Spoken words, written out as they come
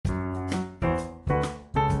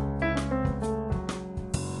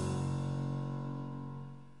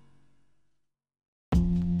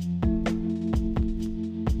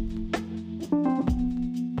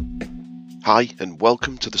Hi, and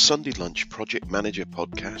welcome to the Sunday Lunch Project Manager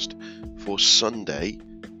podcast for Sunday,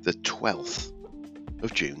 the 12th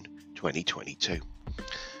of June 2022.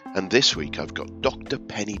 And this week I've got Dr.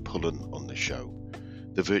 Penny Pullan on the show,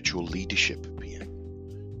 the Virtual Leadership PM.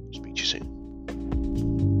 Speak to you soon.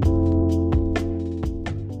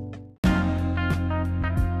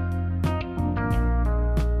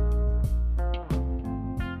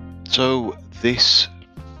 So this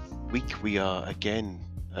week we are again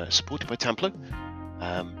supported by Tamplo.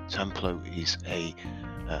 Tamplo is a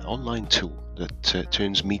online tool that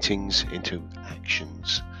turns meetings into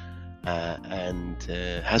actions and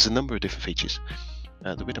has a number of different features.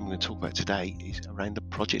 The bit I'm going to talk about today is around the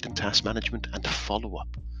project and task management and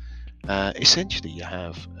follow-up. Essentially, you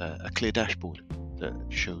have a clear dashboard that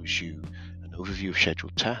shows you an overview of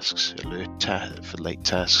scheduled tasks, alert for late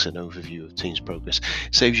tasks, an overview of team's progress.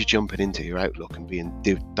 It saves you jumping into your Outlook and being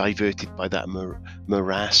diverted by that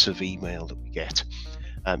morass of email that we get.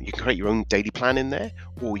 You can create your own daily plan in there,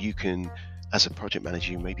 or you can, as a project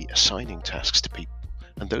manager, you may be assigning tasks to people,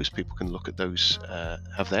 and those people can look at those,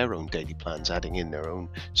 have their own daily plans, adding in their own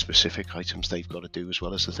specific items they've got to do, as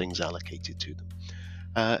well as the things allocated to them.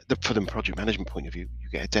 For the project management point of view, you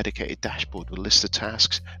get a dedicated dashboard with a list of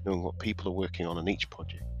tasks, knowing what people are working on each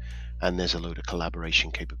project, and there's a load of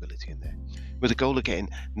collaboration capability in there, with the goal of getting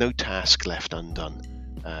no task left undone,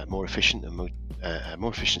 more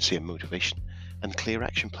efficiency and motivation, and clear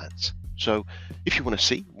action plans. So if you want to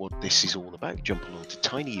see what this is all about, jump along to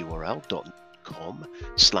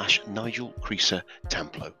tinyurl.com/Nigel Creaser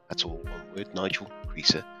Tamplo. That's all one word, Nigel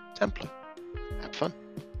Creaser Tamplo. Have fun.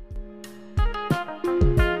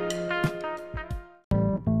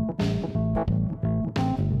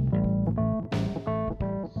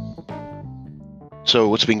 So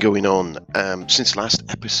what's been going on? Since last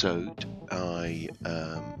episode, I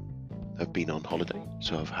have been on holiday,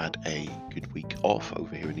 so I've had a good week off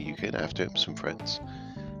over here in the UK, and after some friends,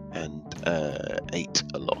 and ate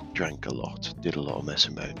a lot, drank a lot, did a lot of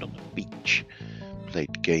messing around on the beach,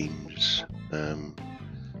 played games.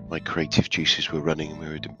 My creative juices were running, and we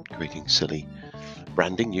were creating silly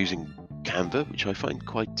branding using Canva, which I find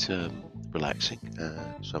quite relaxing.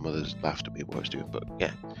 Some others laughed at me at what I was doing, but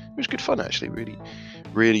yeah, it was good fun actually.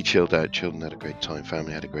 Really chilled out. Children had a great time.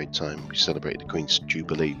 Family had a great time. We celebrated the Queen's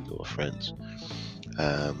Jubilee with all our friends,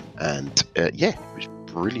 and it was a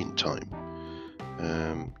brilliant time.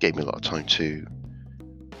 Gave me a lot of time to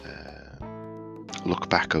look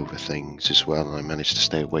back over things as well, and I managed to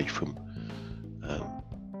stay away from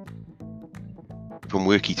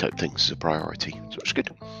worky type things as a priority. So it's good.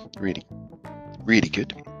 Really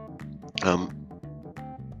good.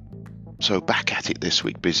 So back at it this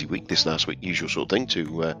week, busy week, this last week, usual sort of thing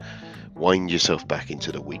to wind yourself back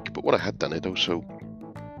into the week. But what I had done, I'd also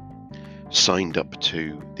signed up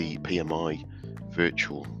to the PMI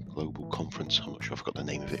virtual global conference. I'm not sure I've got the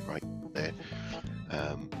name of it right there.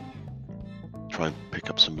 Try and pick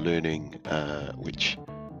up some learning, which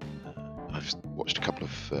I've watched a couple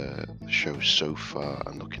of shows so far.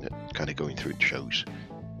 I'm looking at kind of going through shows,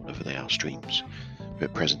 whatever they are, streams,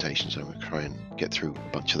 presentations. I'm going to try and get through a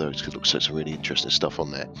bunch of those because it looks like some really interesting stuff on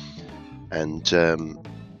there. And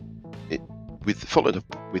followed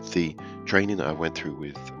up with the training that I went through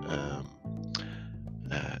with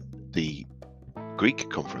the Greek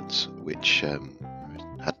conference, which I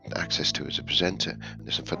had access to as a presenter. And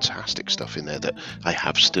there's some fantastic stuff in there that I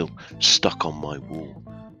have still stuck on my wall.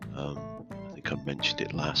 I think I mentioned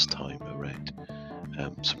it last time around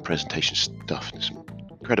some presentation stuff and some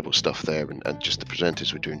incredible stuff there, and just the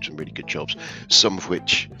presenters were doing some really good jobs, some of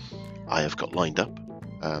which I have got lined up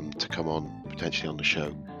to come on potentially on the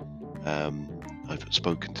show. I've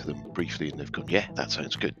spoken to them briefly and they've gone, yeah, that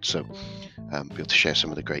sounds good. So be able to share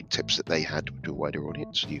some of the great tips that they had to a wider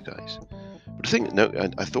audience, you guys. But the thing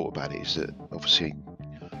that I thought about it is that obviously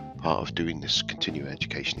part of doing this continuing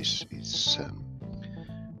education is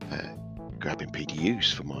grabbing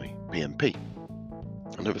PDUs for my PMP.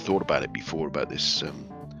 I never thought about it before, about this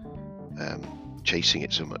chasing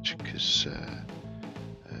it so much, because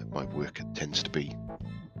my work tends to be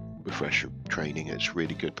refresher training. It's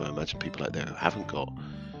really good, but I imagine people out there who haven't got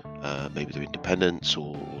maybe they're independents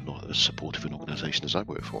or not as supportive an organisation as I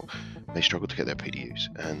work for, may struggle to get their PDUs.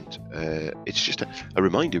 And it's just a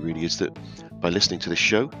reminder really, is that by listening to this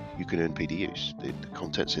show you can earn PDUs. The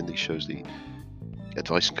contents in these shows, the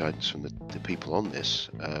advice and guidance from the people on this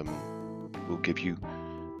will give you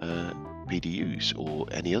PDUs or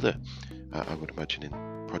any other, I would imagine, in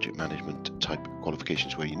project management type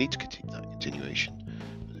qualifications where you need to continue that continuation,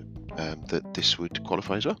 that this would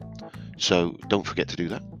qualify as well. So don't forget to do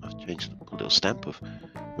that. I've changed the little stamp of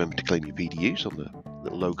remember to claim your PDUs on the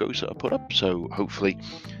little logos that I put up. So hopefully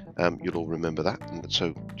you'll all remember that. And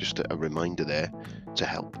so just a reminder there to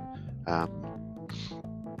help.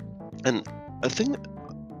 And a thing that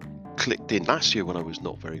clicked in last year when I was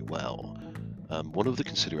not very well, one of the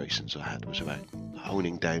considerations I had was about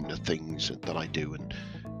honing down the things that I do and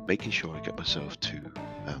making sure I get myself to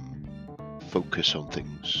focus on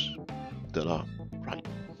things that are right.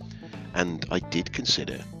 And I did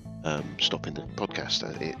consider stopping the podcast.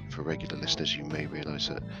 For regular listeners, you may realise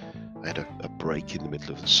that I had a break in the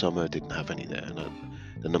middle of the summer, didn't have any there, and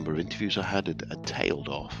the number of interviews I had tailed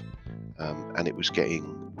off, and it was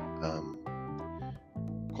getting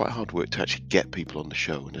quite hard work to actually get people on the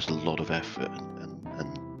show, and there's a lot of effort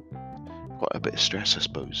and quite a bit of stress, I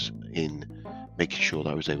suppose, in making sure that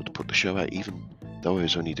I was able to put the show out, even though I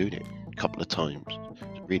was only doing it a couple of times,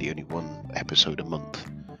 really only one episode a month.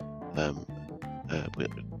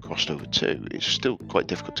 Crossed over two, it's still quite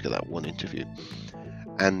difficult to get that one interview.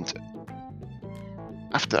 And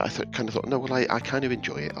after I kind of thought, no, well, I kind of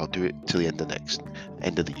enjoy it. I'll do it till the end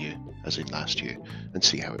of the year, as in last year, and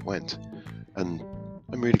see how it went. And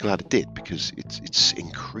I'm really glad it did, because it's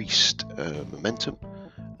increased momentum.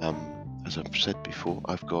 As I've said before,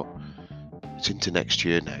 it's into next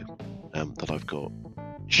year now that I've got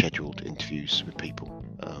scheduled interviews with people.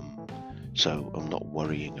 So I'm not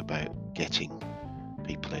worrying about getting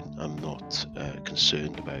people in. I'm not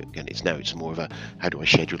concerned about getting it. It's more of a, how do I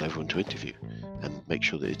schedule everyone to interview and make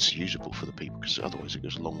sure that it's usable for the people, because otherwise it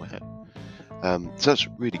goes a long way out. So that's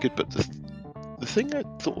really good. But the thing I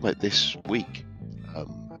thought about this week, I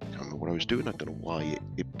can't remember what I was doing, I don't know why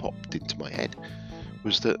it popped into my head,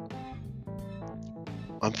 was that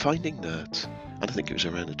I'm finding that, and I think it was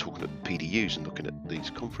around the talking at PDUs and looking at these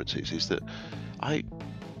conferences, is that I've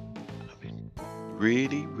been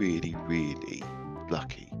really, really, really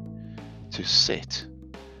lucky to sit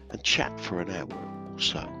and chat for an hour or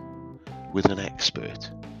so with an expert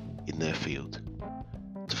in their field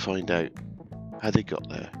to find out how they got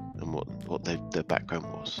there and what their background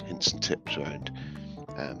was, hints and tips around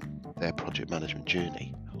their project management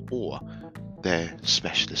journey or their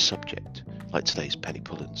specialist subject, like today's Penny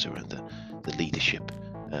Pullan's around the leadership,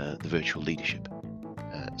 the virtual leadership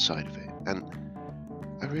side of it. And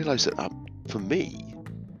I realised that for me,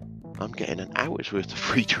 I'm getting an hour's worth of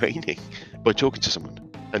free training by talking to someone,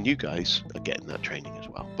 and you guys are getting that training as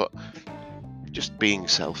well, but just being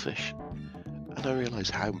selfish. And I realise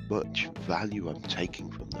how much value I'm taking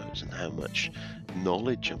from those and how much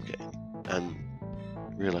knowledge I'm getting, and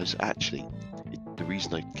realise actually the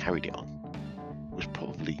reason I carried it on was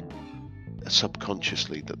probably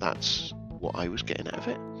subconsciously that's what I was getting out of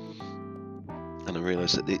it. And I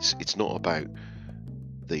realised that it's not about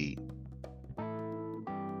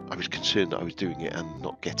I was concerned that I was doing it and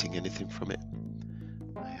not getting anything from it.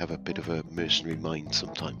 I have a bit of a mercenary mind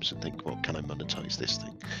sometimes and think, well, can I monetize this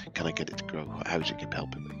thing? Can I get it to grow? How is it keep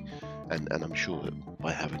helping me? And I'm sure that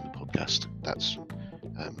by having the podcast, that's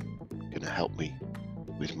going to help me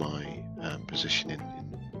with my position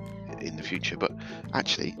in the future. But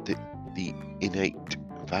actually, the innate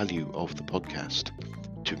value of the podcast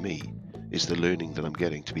to me is the learning that I'm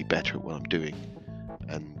getting to be better at what I'm doing.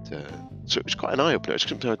 And so it was quite an eye-opener. It's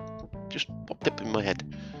something that just popped up in my head.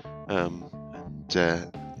 I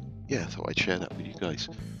thought I'd share that with you guys.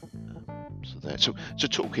 So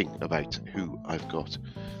talking about who I've got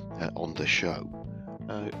on the show,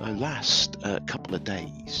 last couple of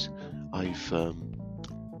days, I've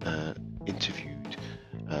interviewed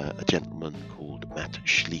a gentleman called Matt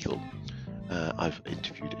Schlegel. I've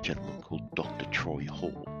interviewed a gentleman called Dr. Troy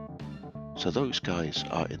Hall. So those guys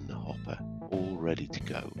are in the hopper, all ready to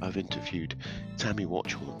go. I've interviewed Tammy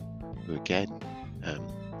Watchhorn, who again,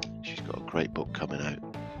 she's got a great book coming out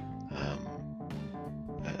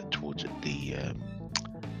towards the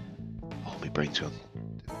my brain's gone,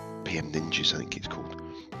 PM Ninjas, I think it's called.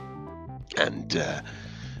 And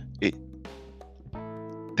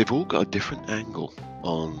they've all got a different angle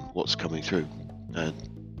on what's coming through. And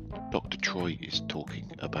Dr. Troy is talking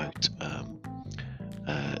about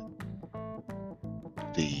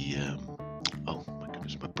oh my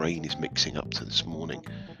goodness, my brain is mixing up to this morning,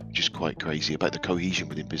 which is quite crazy, about the cohesion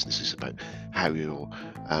within businesses, about how your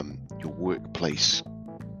workplace,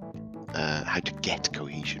 how to get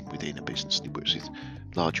cohesion within a business. And he works with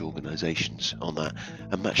large organizations on that.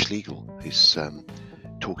 And Matt Schlegel is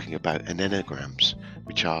talking about enneagrams,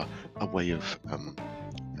 which are a way of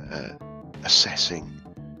assessing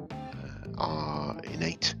our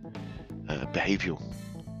innate behavioral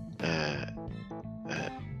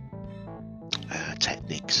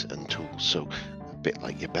techniques and tools. So bit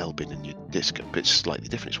like your bell bin and your disc, but it's slightly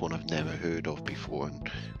different. It's one I've never heard of before and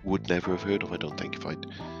would never have heard of, I don't think, if I'd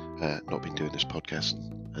not been doing this podcast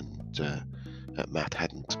and Matt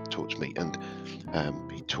hadn't talked to me. And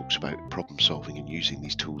he talks about problem solving and using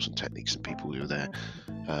these tools and techniques and people who are there.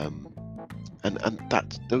 And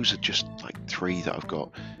that those are just like 3 that I've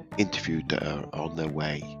got interviewed that are on their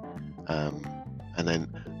way. And then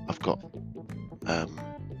I've got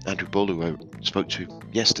Andrew Bull, who I spoke to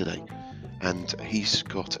yesterday, and he's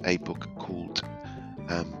got a book called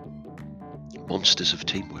Monsters of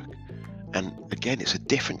Teamwork. And again, it's a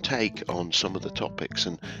different take on some of the topics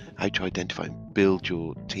and how to identify and build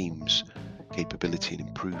your team's capability and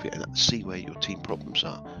improve it, and see where your team problems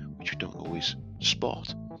are, which you don't always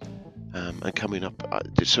spot. And coming up,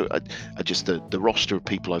 the roster of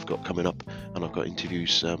people I've got coming up, and I've got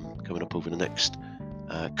interviews coming up over the next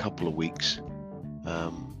couple of weeks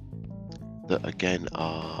that again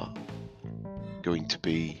are going to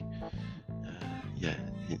be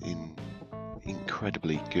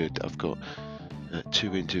incredibly good. I've got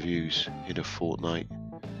 2 interviews in a fortnight,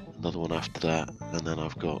 another one after that, and then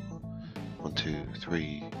I've got 1, 2,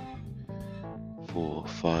 3, 4,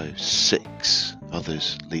 5, 6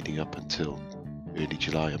 others leading up until early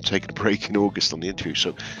July. I'm taking a break in August on the interview,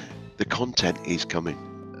 so the content is coming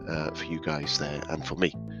for you guys there, and for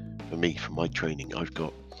my training. I've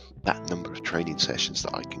got that number of training sessions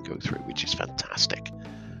that I can go through, which is fantastic.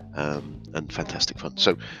 And fantastic fun.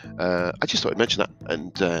 So I just thought I'd mention that,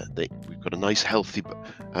 and we've got a nice healthy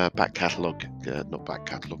back catalogue, not back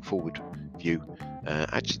catalogue, forward view.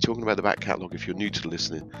 Actually, talking about the back catalogue, if you're new to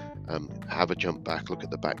listening, have a jump back, look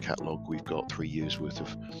at the back catalogue. We've got 3 years worth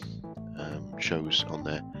of shows on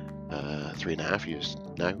there, 3.5 years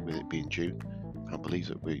now, with it being June. I can't believe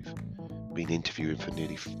that we've been interviewing for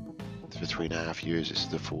 3.5 years. This is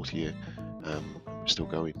the 4th year. We're still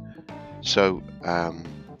going. So I'm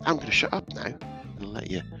going to shut up now and let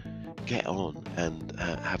you get on and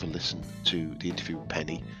have a listen to the interview with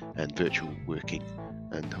Penny and virtual working,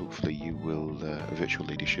 and hopefully you will, virtual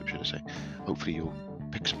leadership, should I say, hopefully you'll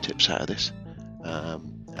pick some tips out of this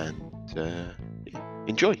and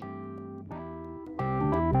enjoy.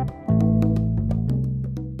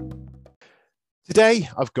 Today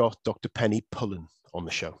I've got Dr. Penny Pullan on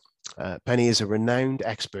the show. Penny is a renowned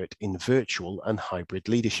expert in virtual and hybrid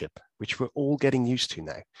leadership, which we're all getting used to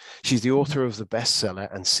now. She's the author of the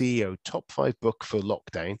bestseller and CEO top 5 book for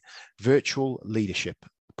lockdown, Virtual Leadership,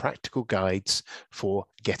 Practical Guides for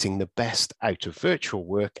Getting the Best Out of Virtual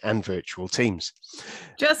Work and Virtual Teams.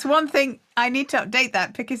 Just one thing, I need to update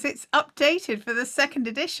that because it's updated for the 2nd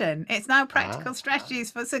edition. It's now Practical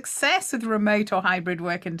Strategies for Success with Remote or Hybrid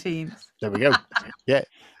Work and Teams. There we go. Yeah.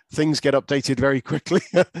 Things get updated very quickly.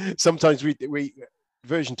 Sometimes we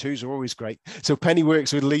version 2s are always great. So Penny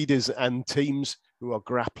works with leaders and teams who are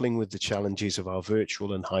grappling with the challenges of our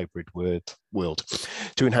virtual and hybrid world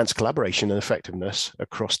to enhance collaboration and effectiveness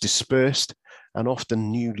across dispersed and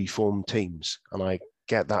often newly formed teams. And I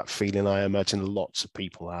get that feeling. I imagine lots of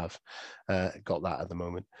people have got that at the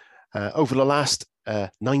moment. Over the last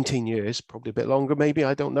 19 years, probably a bit longer, maybe,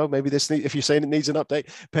 I don't know. Maybe if you're saying it needs an update,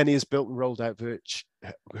 Penny has built and rolled out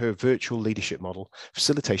her virtual leadership model,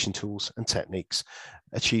 facilitation tools and techniques,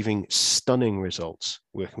 achieving stunning results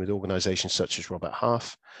working with organizations such as Robert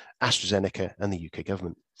Half, AstraZeneca and the UK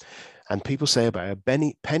government. And people say about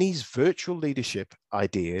her, Penny's virtual leadership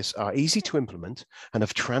ideas are easy to implement and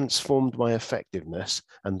have transformed my effectiveness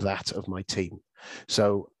and that of my team.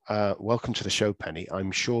 So welcome to the show, Penny.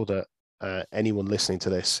 I'm sure that anyone listening to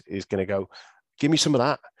this is going to go, give me some of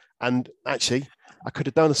that. And actually, I could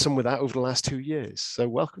have done some with that over the last 2 years. So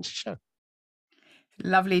welcome to the show.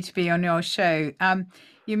 Lovely to be on your show.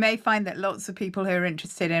 You may find that lots of people who are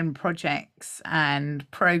interested in projects and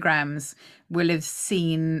programs will have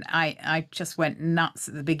seen, I just went nuts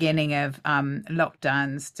at the beginning of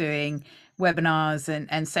lockdowns doing webinars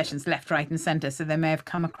and sessions left, right and centre. So they may have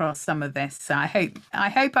come across some of this. So I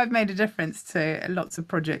hope I've made a difference to lots of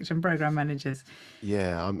project and program managers.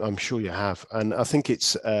 Yeah, I'm sure you have. And I think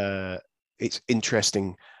it's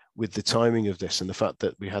interesting with the timing of this and the fact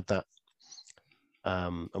that we had that,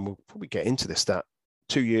 and we'll probably get into this, that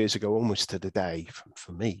 2 years ago, almost to the day,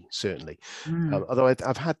 for me, certainly. Although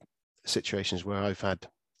I've had situations where I've had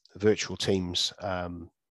virtual teams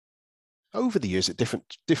over the years at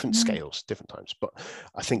different scales, different times. But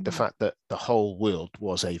I think the fact that the whole world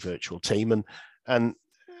was a virtual team, and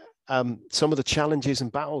some of the challenges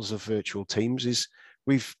and battles of virtual teams is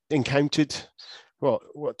we've encountered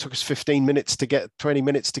what took us 15 minutes to get 20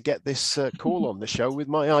 minutes to get this call on the show with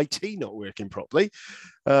my IT not working properly.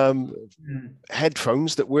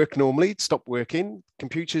 Headphones that work normally stopped working,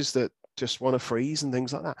 computers that just want to freeze and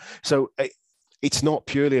things like that. So it's not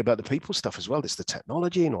purely about the people stuff as well. It's the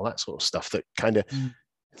technology and all that sort of stuff that kind of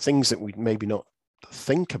things that we maybe not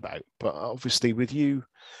think about. But obviously with you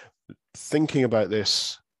thinking about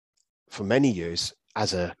this for many years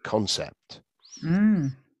as a concept,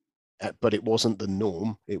 but it wasn't the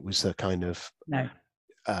norm. It was the kind of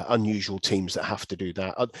unusual teams that have to do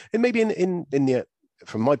that. And maybe in the,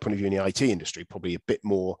 from my point of view, in the IT industry, probably a bit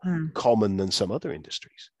more common than some other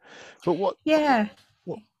industries. But what? Yeah.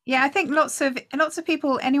 Yeah, I think lots of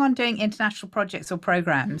people, anyone doing international projects or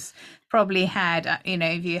programs probably had,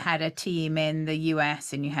 if you had a team in the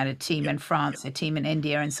US and you had a team in France, a team in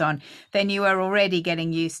India and so on, then you were already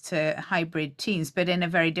getting used to hybrid teams, but in a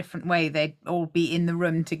very different way. They'd all be in the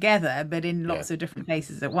room together, but in lots of different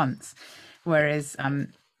places at once. Whereas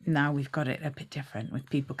now we've got it a bit different with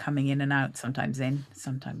people coming in and out, sometimes in,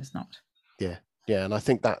 sometimes not. Yeah. And I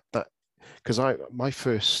think that because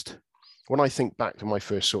when I think back to my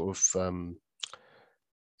first sort of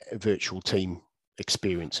virtual team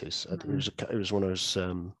experiences, it was when I was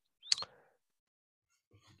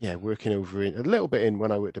working over in a little bit in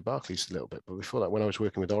when I worked at Barclays a little bit, but before that, when I was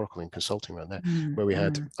working with Oracle and consulting around there,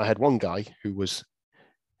 where I had one guy who was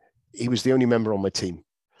the only member on my team.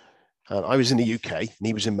 I was in the UK and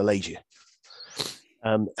he was in Malaysia.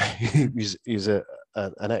 He was an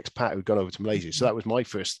expat who'd gone over to Malaysia, so that was my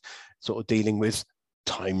first sort of dealing with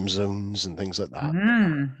time zones and things like that,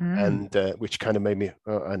 and which kind of made me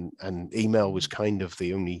and email was kind of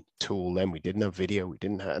the only tool then. We didn't have video, we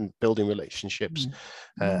didn't have, and building relationships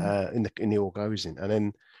in the org I was in,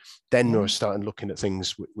 and then I was starting looking at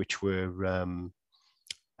things which were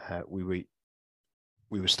we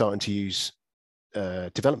were starting to use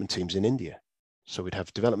development teams in India. So we'd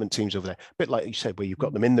have development teams over there, a bit like you said, where you've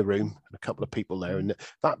got them in the room and a couple of people there, and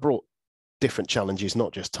that brought different challenges,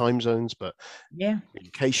 not just time zones, but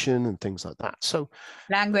communication and things like that. So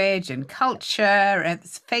language and culture and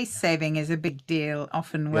face saving is a big deal,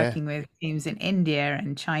 often working with teams in India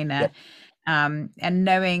and China, and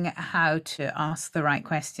knowing how to ask the right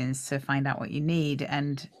questions to find out what you need.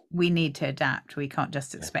 And we need to adapt. We can't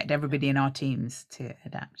just expect everybody in our teams to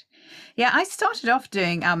adapt. I started off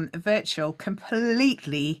doing virtual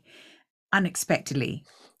completely unexpectedly.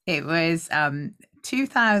 It was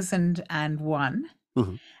 2001,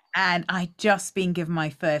 and I'd just been given my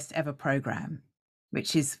first ever program,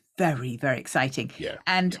 which is very, very exciting.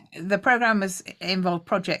 And the program involved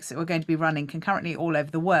projects that were going to be running concurrently all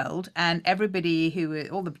over the world, and everybody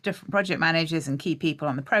all the different project managers and key people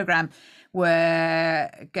on the program were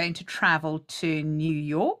going to travel to New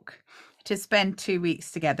York to spend 2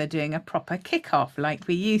 weeks together doing a proper kickoff like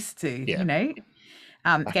we used to,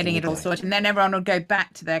 getting it all sorted, and then everyone would go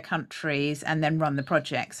back to their countries and then run the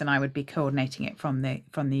projects, and I would be coordinating it from the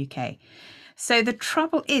UK. So the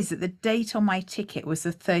trouble is that the date on my ticket was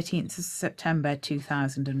the 13th of September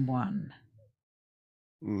 2001.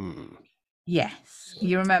 Yes,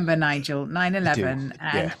 you remember, Nigel, 9/11,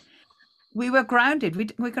 and we were grounded. We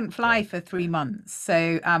couldn't fly for 3 months.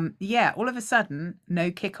 So all of a sudden,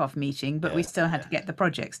 no kickoff meeting, but we still had to get the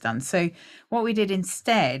projects done. So what we did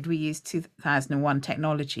instead, we used 2001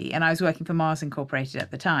 technology, and I was working for Mars Incorporated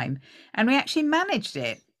at the time, and we actually managed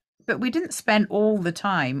it. But we didn't spend all the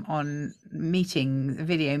time on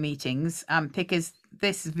video meetings, because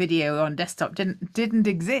this video on desktop didn't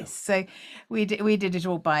exist. So we did it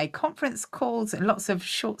all by conference calls, and lots of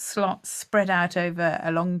short slots spread out over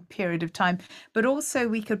a long period of time. But also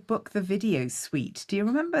we could book the video suite. Do you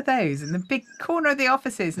remember those in the big corner of the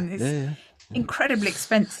offices? And this incredibly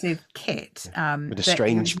expensive kit with a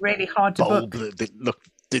strange, really hard to book. That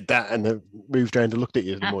did that and moved around and looked at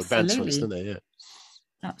you. The more advanced ones, didn't they?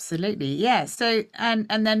 Absolutely, So and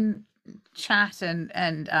then chat and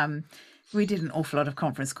we did an awful lot of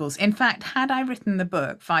conference calls. In fact, had I written the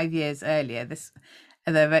book 5 years earlier, the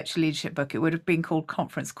virtual leadership book, it would have been called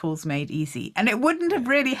Conference Calls Made Easy, and it wouldn't have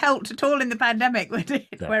really helped at all in the pandemic, would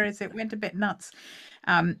it? No. Whereas it went a bit nuts.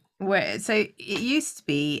 So it used to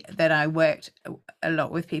be that I worked a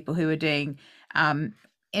lot with people who were doing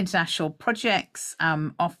international projects,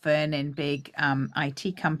 often in big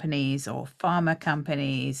IT companies or pharma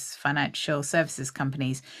companies, financial services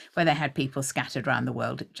companies, where they had people scattered around the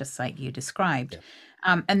world, just like you described.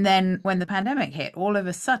 And then when the pandemic hit, all of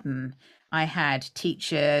a sudden, I had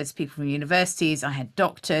teachers, people from universities, I had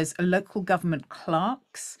doctors, local government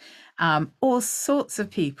clerks, all sorts of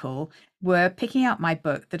people were picking up my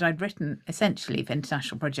book that I'd written essentially for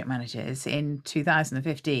international project managers in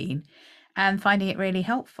 2015. and finding it really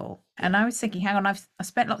helpful. Yeah. And I was thinking, hang on, I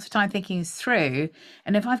spent lots of time thinking this through,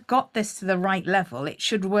 and if I've got this to the right level, it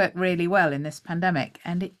should work really well in this pandemic,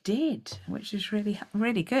 and it did, which is really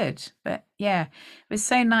really good. But yeah, it was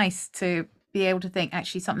so nice to be able to think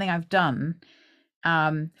actually something I've done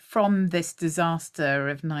from this disaster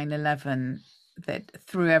of 9/11 that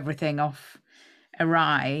threw everything off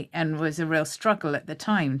awry and was a real struggle at the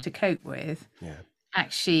time to cope with, Yeah.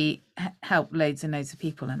 actually helped loads and loads of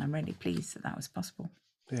people, and I'm really pleased that that was possible.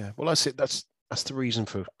 Yeah. Well, that's it. That's the reason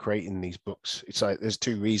for creating these books. It's like there's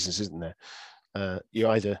two reasons, isn't there?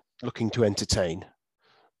 You're either looking to entertain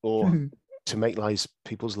or to make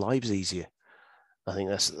people's lives easier. I think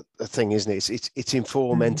that's the thing, isn't it? It's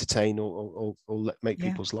inform, entertain, or make Yeah.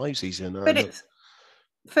 people's lives easier. And But it's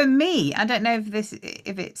for me, I don't know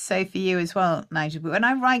if it's so for you as well, Nigel, but when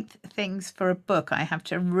I write things for a book, I have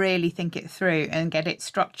to really think it through and get it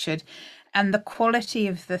structured. And the quality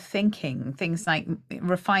of the thinking, things like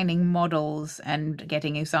refining models and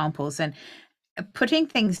getting examples and putting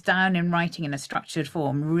things down in writing in a structured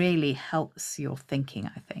form really helps your thinking,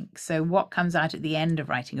 I think. So what comes out at the end of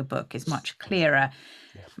writing a book is much clearer,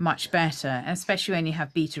 much better, especially when you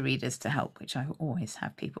have beta readers to help, which I always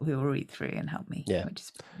have people who will read through and help me, yeah, which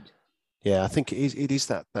is brilliant. yeah, I think it is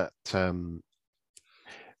that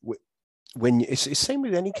when it's the same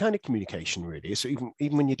with any kind of communication, really. So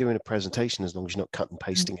even when you're doing a presentation, as long as you're not cut and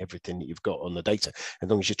pasting everything that you've got on the data, as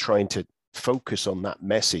long as you're trying to focus on that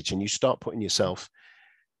message and you start putting yourself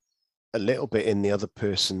a little bit in the other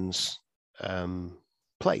person's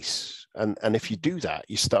place, and if you do that,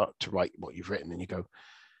 you start to write what you've written, and you go,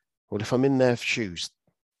 well, if I'm in their shoes,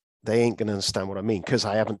 they ain't going to understand what I mean because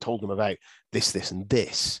I haven't told them about this, this, and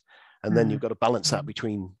this. And then you've got to balance that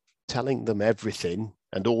between telling them everything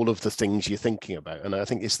and all of the things you're thinking about. And I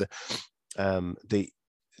think it's the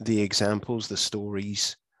examples, the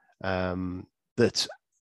stories that,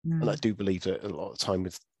 and I do believe that a lot of the time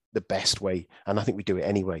with the best way, and I think we do it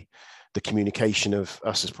anyway, the communication of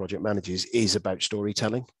us as project managers is about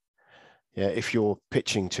storytelling. Yeah, if you're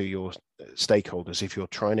pitching to your stakeholders, if you're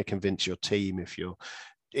trying to convince your team,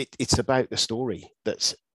 it's about the story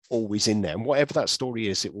that's always in there. And whatever that story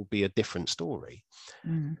is, it will be a different story.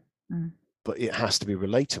 But it has to be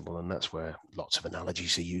relatable, and that's where lots of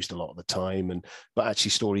analogies are used a lot of the time, but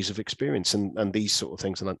actually stories of experience and these sort of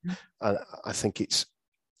things. And I think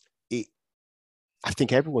I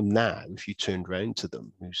think everyone now, if you turned around to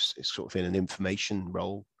them, who's sort of in an information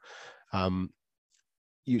role,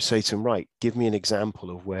 you say to them, right, give me an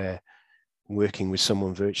example of where working with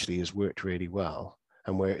someone virtually has worked really well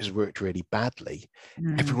and where it has worked really badly.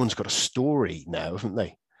 Everyone's got a story now, haven't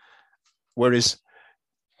they? Whereas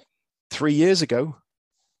 3 years ago,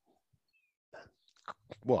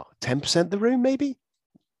 what, 10% of the room, maybe,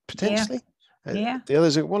 potentially? Yeah. The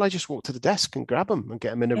others are, well, I just walk to the desk and grab them and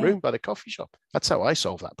get them in a room by the coffee shop. That's how I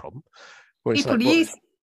solve that problem.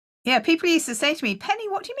 People used to say to me, Penny,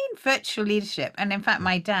 what do you mean virtual leadership? And in fact,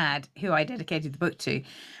 my dad, who I dedicated the book to,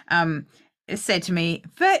 said to me,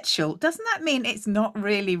 virtual, doesn't that mean it's not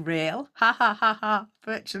really real? Ha ha ha ha,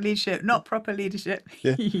 virtual leadership, not proper leadership.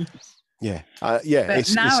 Yeah. But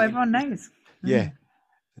now everyone knows. Yeah.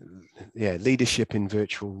 Yeah. Leadership in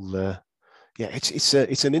virtual.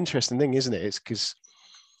 It's an interesting thing, isn't it? It's because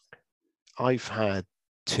I've had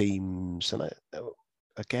teams, and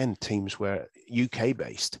again, teams where UK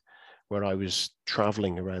based, where I was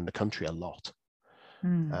traveling around the country a lot,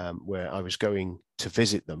 where I was going to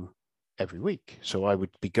visit them every week. So I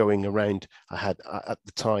would be going around. I had at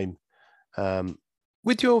the time,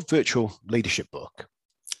 with your virtual leadership book,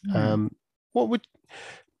 what would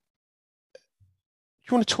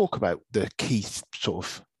you want to talk about the key sort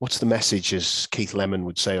of, what's the message, as Keith Lemon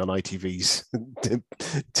would say on ITV's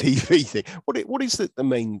TV thing? What is the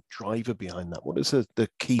main driver behind that? What is the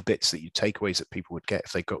key bits that you takeaways that people would get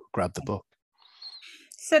if they grab the book?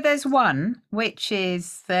 So there's one, which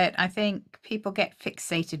is that I think people get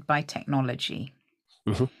fixated by technology.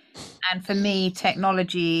 And for me,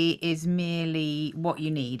 technology is merely what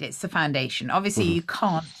you need. It's the foundation. Obviously, you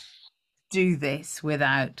can't do this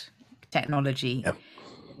without technology.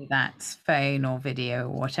 That's phone or video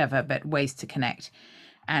or whatever, but ways to connect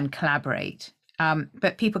and collaborate.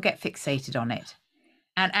 But people get fixated on it.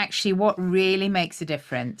 And actually, what really makes a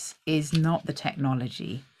difference is not the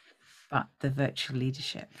technology, but the virtual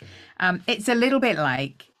leadership. It's a little bit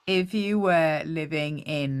like if you were living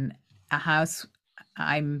in a house.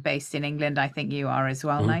 I'm based in England. I think you are as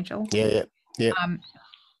well, Nigel. Yeah.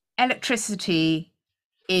 Electricity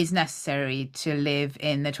is necessary to live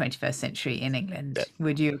in the 21st century in England.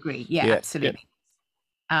 Would you agree? Yeah, absolutely.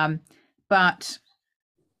 But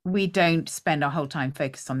we don't spend our whole time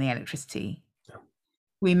focused on the electricity. Yeah.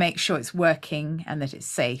 We make sure it's working and that it's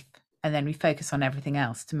safe, and then we focus on everything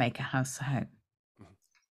else to make a house a home. Mhm.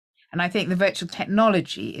 And I think the virtual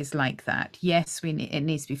technology is like that. Yes, it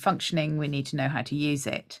needs to be functioning. We need to know how to use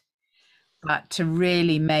it. But to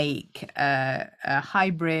really make a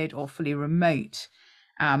hybrid or fully remote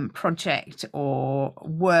project or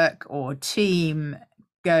work or team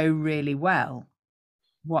go really well,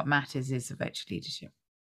 what matters is the virtual leadership.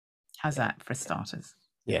 How's that for starters?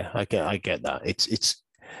 Yeah, I get that. It's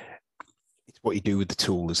what you do with the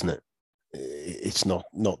tool, isn't it? It's not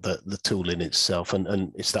the tool in itself,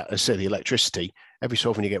 and it's that, I say, the electricity. Every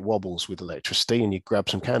so often you get wobbles with electricity, and you grab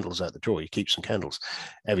some candles out the drawer, you keep some candles.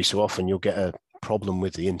 Every so often you'll get a problem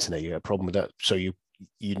with the internet, you get a problem with that, so you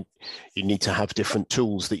need to have different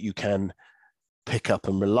tools that you can pick up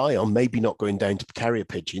and rely on. Maybe not going down to carrier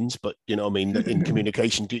pigeons, but you know what I mean, in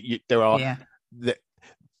communication there are that,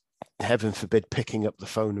 heaven forbid, picking up the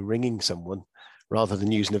phone and ringing someone rather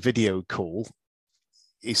than using a video call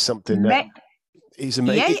is something that is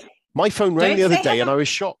amazing. Yeah. My phone rang the other day and I was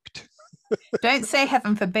shocked. Don't say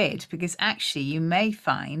heaven forbid, because actually you may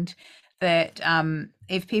find that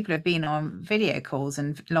if people have been on video calls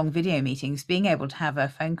and long video meetings, being able to have a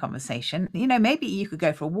phone conversation, maybe you could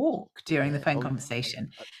go for a walk during the phone conversation.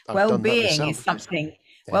 Well-being is something.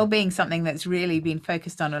 Yeah. Well-being something that's really been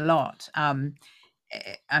focused on a lot.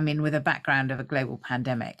 I mean, with a background of a global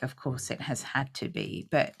pandemic, of course, it has had to be.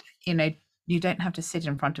 But you don't have to sit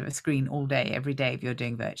in front of a screen all day, every day if you're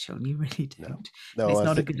doing virtual. You really don't. No, it's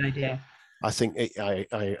not a good idea. I think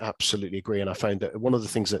I absolutely agree, and I found that one of the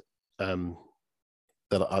things that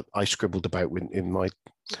that I scribbled about in my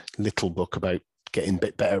little book about getting a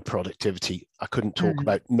bit better productivity. I couldn't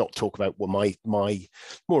not talk about what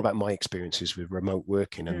more about my experiences with remote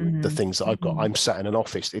working and the things that I've got. I'm sat in an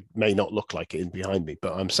office. It may not look like it in behind me,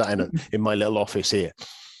 but I'm sat in my little office here,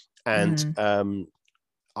 and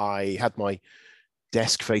I had my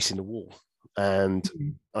desk facing the wall, and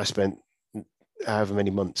I spent however many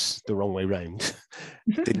months the wrong way round.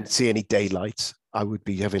 Didn't see any daylight. I would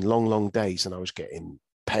be having long days, and I was getting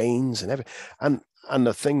pains and everything. And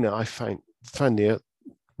the thing that I found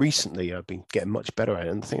recently, I've been getting much better at it.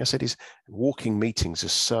 And the thing I said is, walking meetings are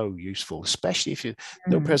so useful, especially if you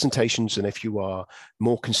no presentations, and if you are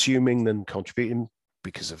more consuming than contributing,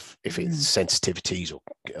 because of if it's sensitivities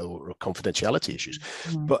or confidentiality issues.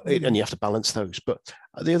 But and you have to balance those. But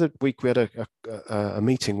the other week we had a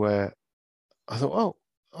meeting where I thought,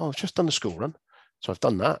 I've just done the school run. So I've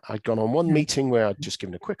done that. I'd gone on one meeting where I'd just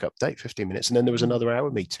given a quick update, 15 minutes, and then there was another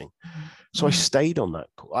hour meeting. So I stayed on that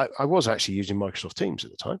call. I was actually using Microsoft Teams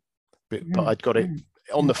at the time, but I'd got it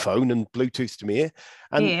on the phone and Bluetooth to my ear.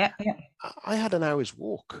 And I had an hour's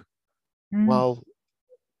walk while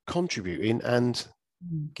contributing and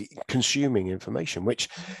consuming information, which,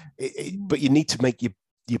 but you need to make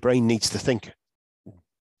your brain needs to think,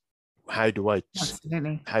 how do I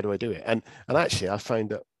do it? And actually I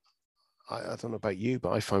found that, I don't know about you,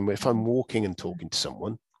 but I find if I'm walking and talking to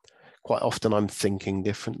someone, quite often I'm thinking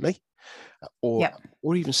differently, or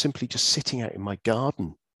even simply just sitting out in my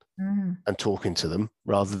garden and talking to them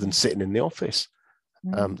rather than sitting in the office.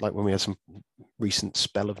 Like when we had some recent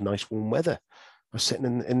spell of nice warm weather, I was sitting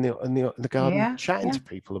in the garden chatting to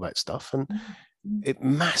people about stuff, and it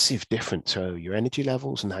massive difference to your energy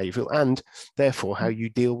levels and how you feel, and therefore how you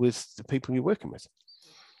deal with the people you're working with.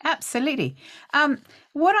 Absolutely.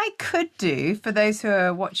 What I could do for those who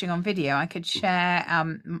are watching on video, I could share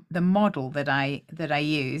the model that I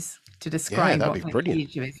use to describe what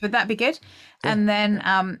YouTube is. Would that be good? Yeah. And then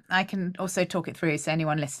I can also talk it through, so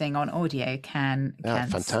anyone listening on audio can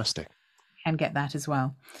fantastic, can get that as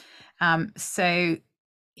well. So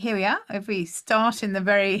here we are. If we start in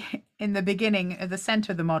the beginning of the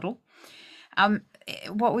center of the model,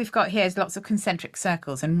 what we've got here is lots of concentric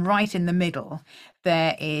circles, and right in the middle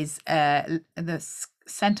there is the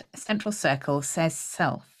central circle says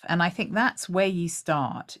self, and I think that's where you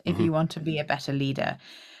start if you want to be a better leader.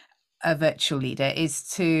 A virtual leader is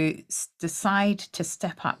to decide to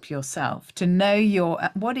step up yourself, to know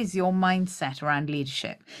what is your mindset around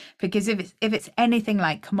leadership, because if it's anything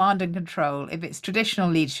like command and control, if it's traditional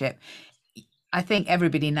leadership, I think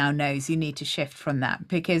everybody now knows you need to shift from that,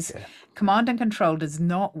 because command and control does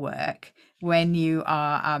not work when you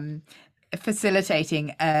are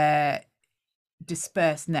facilitating a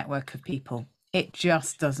dispersed network of people. It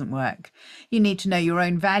just doesn't work. You need to know your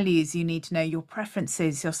own values. You need to know your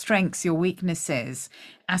preferences, your strengths, your weaknesses,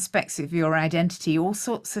 aspects of your identity, all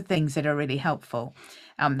sorts of things that are really helpful,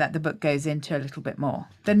 that the book goes into a little bit more.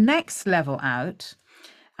 The next level out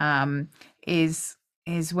is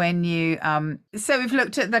is when you so we've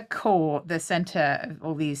looked at the core, the center of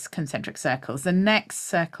all these concentric circles. The next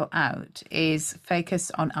circle out is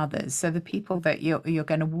focus on others. So the people that you're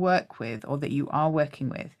going to work with or that you are working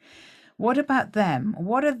with. What about them?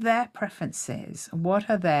 What are their preferences? What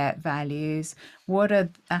are their values? What are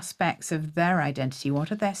aspects of their identity?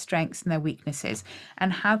 What are their strengths and their weaknesses?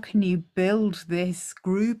 And how can you build this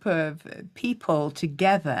group of people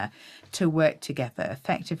together to work together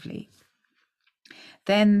effectively?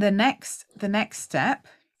 Then the next step,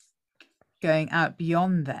 going out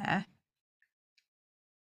beyond there,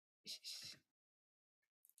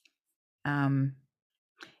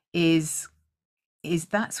 is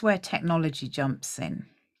that's where technology jumps in.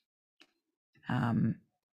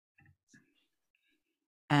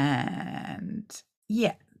 And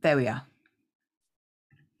yeah, there we are.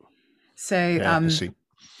 So Yeah, I see.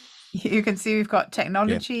 you can see we've got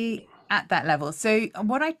technology at that level. So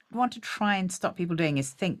what I want to try and stop people doing is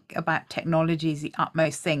think about technology as the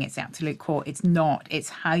utmost thing. It's the absolute core. It's not. It's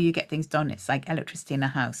how you get things done. It's like electricity in a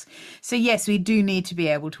house. So yes, we do need to be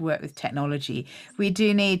able to work with technology. We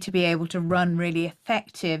do need to be able to run really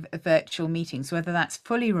effective virtual meetings, whether that's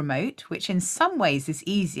fully remote, which in some ways is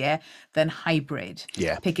easier than hybrid.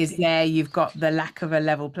 Yeah. Because there you've got the lack of a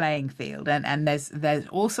level playing field, and there's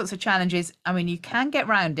all sorts of challenges. I mean, you can get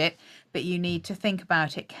around it, but you need to think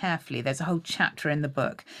about it carefully. There's a whole chapter in the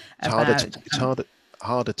book about It's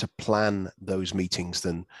harder to plan those meetings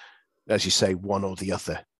than, as you say, one or the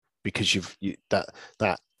other, because that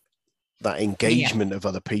engagement of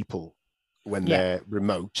other people when they're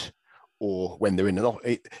remote or when they're in an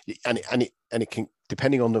office, and it can,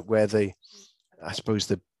 depending on where I suppose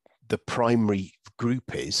the primary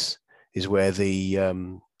group is where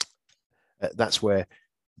that's where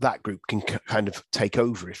that group can kind of take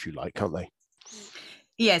over, if you like, can't they?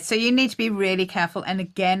 Yeah, so you need to be really careful. And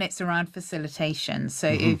again, it's around facilitation. So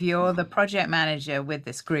if you're the project manager with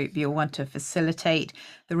this group, you'll want to facilitate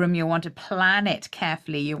the room. You'll want to plan it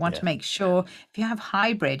carefully. You want to make sure, if you have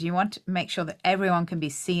hybrid, you want to make sure that everyone can be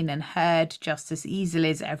seen and heard just as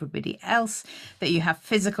easily as everybody else, that you have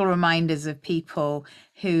physical reminders of people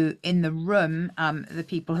who in the room, the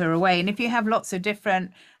people who are away. And if you have lots of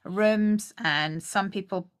different rooms and some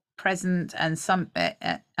people present and some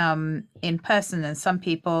in person and some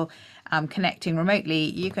people connecting remotely,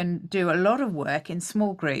 you can do a lot of work in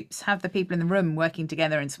small groups. Have the people in the room working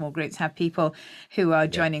together in small groups, have people who are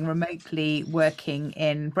joining remotely working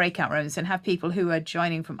in breakout rooms, and have people who are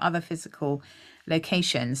joining from other physical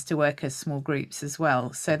locations to work as small groups as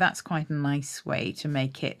well. So that's quite a nice way to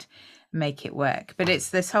make it work. But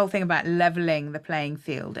it's this whole thing about leveling the playing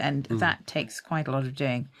field, and that takes quite a lot of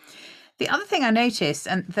doing. The other thing I noticed,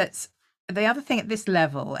 and that's the other thing at this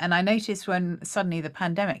level, and I noticed when suddenly the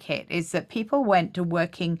pandemic hit, is that people went to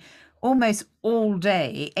working almost all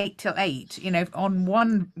day, 8 till 8, on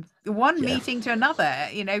one meeting to another,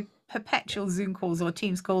 perpetual Zoom calls or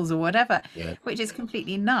Teams calls or whatever, which is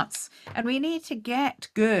completely nuts. And we need to get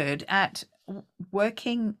good at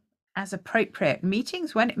working as appropriate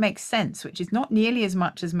meetings when it makes sense, which is not nearly as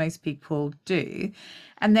much as most people do,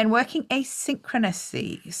 and then working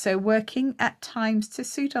asynchronously, so working at times to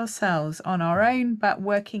suit ourselves on our own, but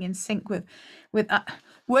working in sync with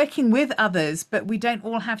working with others, but we don't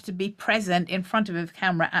all have to be present in front of a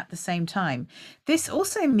camera at the same time. This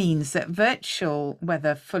also means that virtual,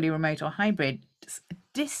 whether fully remote or hybrid,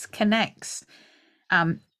 disconnects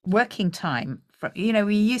working time.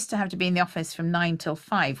 We used to have to be in the office from 9 till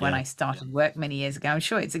 5 when I started work many years ago. I'm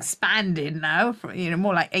sure it's expanded now,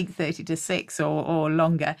 more like 8:30 to 6 or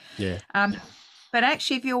longer. Yeah. But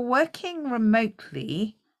actually, if you're working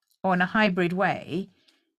remotely or in a hybrid way,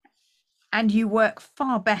 and you work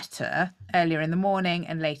far better earlier in the morning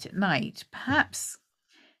and late at night, perhaps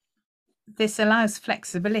this allows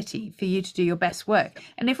flexibility for you to do your best work.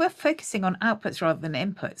 And if we're focusing on outputs rather than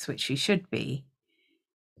inputs, which we should be,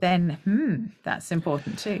 then that's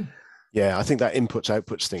important too. Yeah, I think that inputs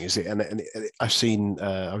outputs thing is it, and I've seen.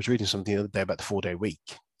 I was reading something the other day about the 4-day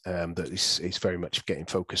week that is very much getting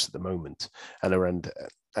focused at the moment, and around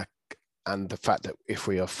and the fact that if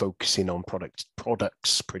we are focusing on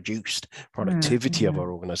products produced, productivity of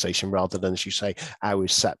our organization, rather than, as you say,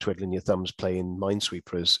 hours sat twiddling your thumbs playing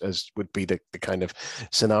Minesweeper, as would be the kind of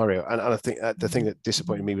scenario. And I think the thing that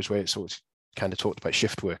disappointed me was where it sort of kind of talked about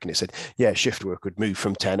shift work, and it said, shift work would move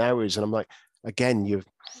from 10 hours. And I'm like, again,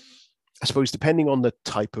 I suppose depending on the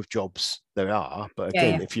type of jobs there are, but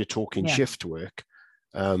again, if you're talking shift work,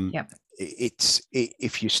 it's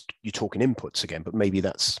if you're talking inputs again, but maybe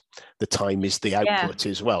that's the time is the output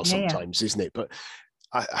as well sometimes, isn't it? But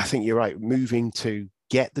I think you're right, moving to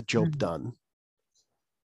get the job done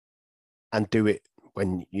and do it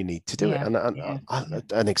when you need to do it. And Yeah.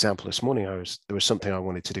 an example this morning, there was something I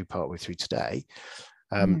wanted to do partway through today.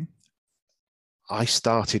 I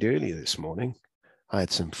started earlier this morning. I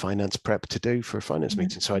had some finance prep to do for a finance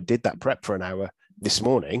meeting. So I did that prep for an hour this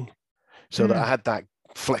morning so that I had that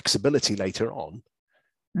flexibility later on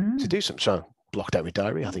to do some. So I blocked out my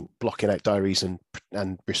diary. I think blocking out diaries and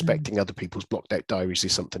respecting other people's blocked out diaries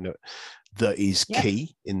is something that is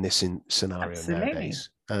key in this scenario nowadays,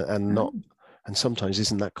 and sometimes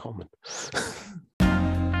isn't that common.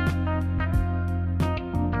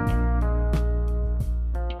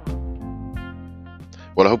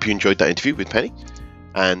 Well, I hope you enjoyed that interview with Penny,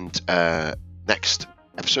 and next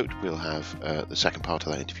episode we'll have the second part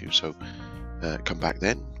of that interview, so come back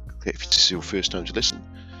then. If this is your first time to listen,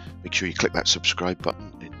 make sure you click that subscribe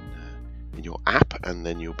button in your app, and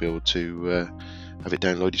then you'll be able to have it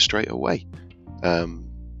downloaded straight away.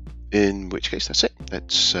 In which case, that's it.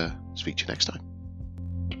 Let's speak to you next time.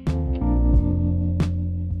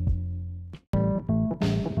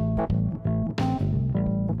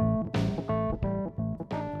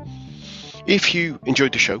 If you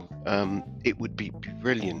enjoyed the show, it would be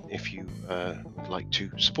brilliant if you would like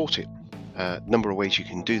to support it. Number of ways you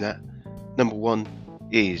can do that. Number one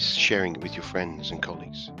is sharing it with your friends and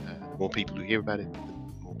colleagues. The more people who hear about it, the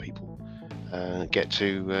more people get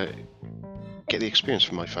the experience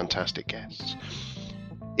from my fantastic guests.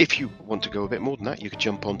 If you want to go a bit more than that, you could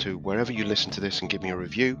jump onto wherever you listen to this and give me a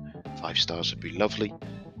review. 5 stars would be lovely.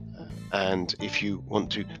 And if you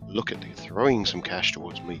want to look at throwing some cash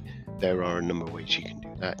towards me, there are a number of ways you can do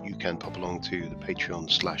that. You can pop along to the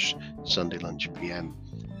Patreon/Sunday Lunch PM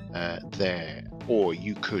there, or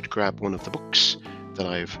you could grab one of the books that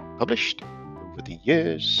I've published over the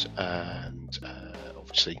years and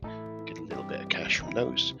obviously get a little bit of cash from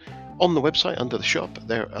those. On the website, under the shop,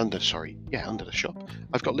 under the shop,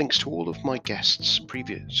 I've got links to all of my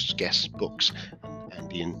previous guests' books, and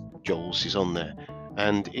Andy and Joel's is on there.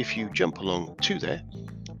 And if you jump along to there,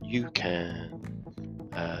 you can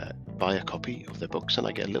buy a copy of their books, and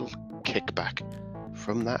I get a little kickback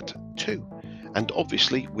from that too. And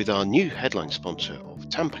obviously, with our new headline sponsor of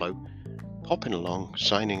Tamplo, popping along,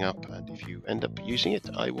 signing up, and if you end up using it,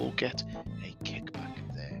 I will get a kickback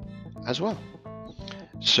there as well.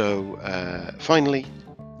 So finally,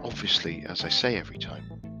 obviously, as I say every time,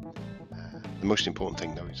 the most important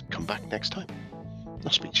thing though is come back next time.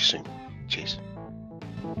 I'll speak to you soon. Cheers.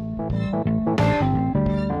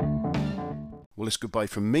 Well, it's goodbye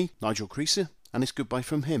from me, Nigel Creaser, and it's goodbye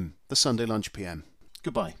from him, the Sunday Lunch PM.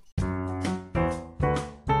 Goodbye.